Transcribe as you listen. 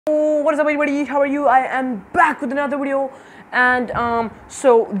what is up everybody, how are you? I am back with another video. And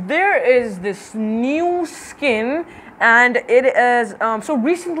so there is this new skin, and it is so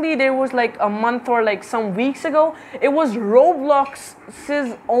recently, there was like a month or like some weeks ago, it was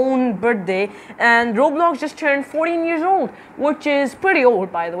Roblox's own birthday, and Roblox just turned 14 years old, which is pretty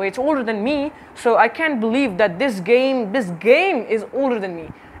old, by the way. It's older than me, so I can't believe that this game is older than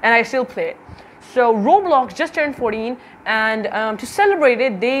me and I still play it. So Roblox just turned 14, and to celebrate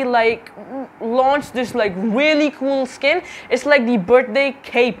it, they like launched this like really cool skin. It's like the birthday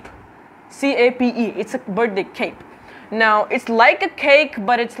cape, C-A-P-E. It's a birthday cape. Now it's like a cake,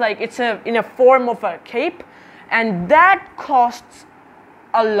 but it's like in a form of a cape, and that costs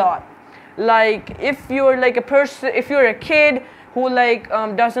a lot. Like if you're like a person, if you're a kid who like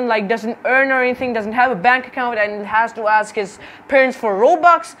doesn't earn or anything, doesn't have a bank account, and has to ask his parents for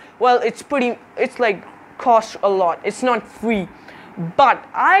Robux, well, it's like costs a lot. It's not free. But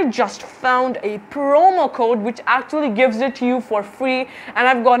I just found a promo code which actually gives it to you for free, and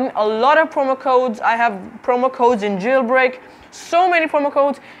I've gotten a lot of promo codes. I have promo codes in Jailbreak, so many promo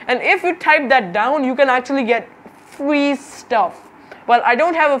codes, and if you type that down, you can actually get free stuff. Well, I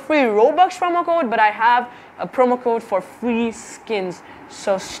don't have a free Robux promo code, but I have a promo code for free skins,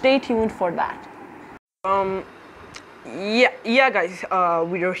 so stay tuned for that. Yeah guys,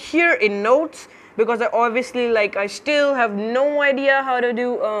 we are here in notes because I still have no idea how to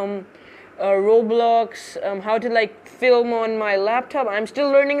do Roblox, how to like film on my laptop. I'm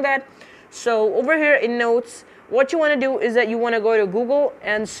still learning that. So over here in notes, what you want to do is that you want to go to Google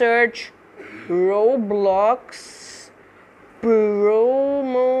and search Roblox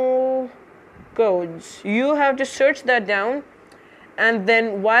promo codes. You have to search that down, and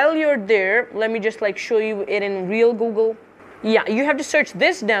then while you're there, let me just like show you it in real Google. Yeah, you have to search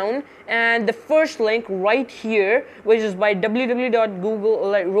this down, and the first link right here, which is by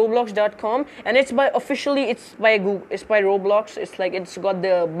www.roblox.com, and it's by Google, it's by Roblox. It's like it's got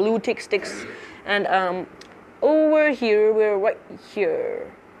the blue tick sticks, and over here, we're right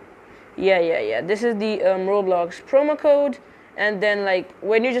here. Yeah, this is the Roblox promo code, and then like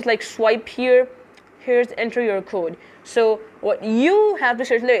when you just like swipe here, here's enter your code. So what you have to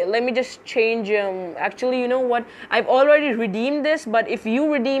search, let me just change, actually, you know what, I've already redeemed this, but if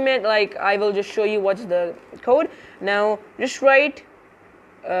you redeem it, like I will just show you what's the code. Now just write,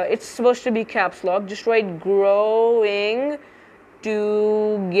 it's supposed to be caps lock, just write growing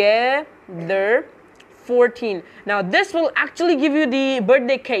together 14. Now this will actually give you the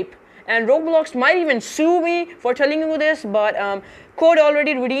birthday cape, and Roblox might even sue me for telling you this, but code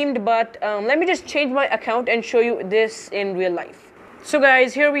already redeemed. But let me just change my account and show you this in real life. So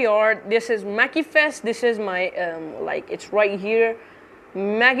guys, here we are. This is MackeyFest. This is my like it's right here,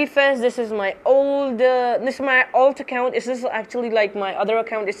 MackeyFest. This is my old alt account. This is actually like my other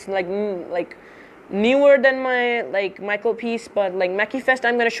account. It's like newer than my like Michael Piece, but like MackeyFest,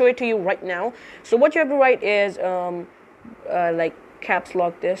 I'm gonna show it to you right now. So what you have to write is like caps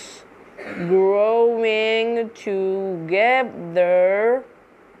lock this, growing together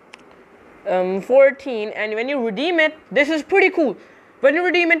 14, and when you redeem it, this is pretty cool. When you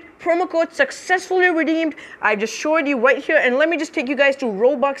redeem it, promo code successfully redeemed. I just showed you right here, and let me just take you guys to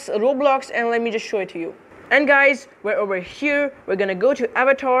Roblox, and let me just show it to you. And guys, we're over here. We're gonna go to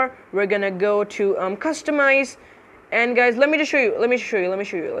avatar. We're gonna go to customize, and guys, let me just show you. Let me show you.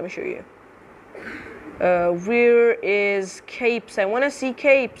 Where is capes? I want to see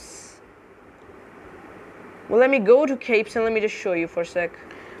capes. Well, let me go to capes and let me just show you for a sec.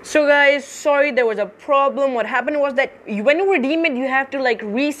 So guys, sorry, there was a problem. What happened was that when you redeem it, you have to like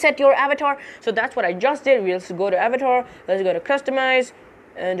reset your avatar. So that's what I just did. Let's go to avatar. Let's go to customize,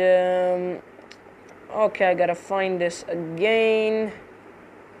 and okay, I gotta find this again.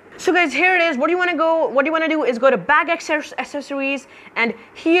 So guys, here it is. What you want to do is go to bag accessories, and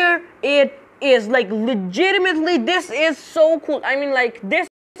here it is. Like legitimately, this is so cool. I mean, like this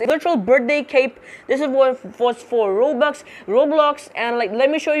literal birthday cape. This is what was for Roblox, and like let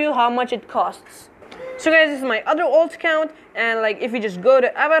me show you how much it costs. So guys, this is my other alt account, and like if we just go to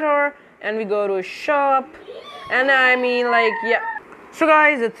avatar and we go to shop, and I mean like yeah. So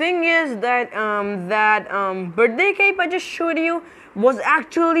guys, the thing is that birthday cape I just showed you was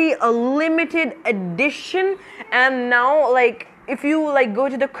actually a limited edition, and now like if you like go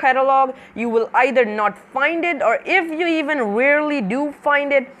to the catalog, you will either not find it, or if you even rarely do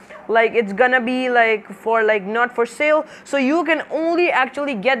find it, like it's gonna be like for like not for sale. So you can only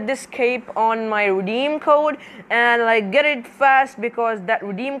actually get this cape on my redeem code, and like get it fast, because that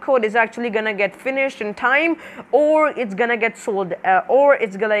redeem code is actually gonna get finished in time, or it's gonna get sold, or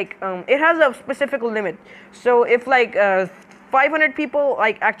it's gonna like it has a specific limit. So if like 500 people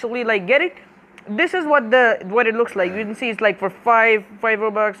like actually like get it, this is what it looks like. You can see it's like for 5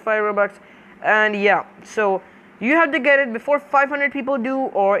 Robux, and yeah. So you have to get it before 500 people do,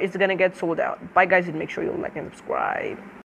 or it's gonna get sold out. Bye guys, and make sure you like and subscribe.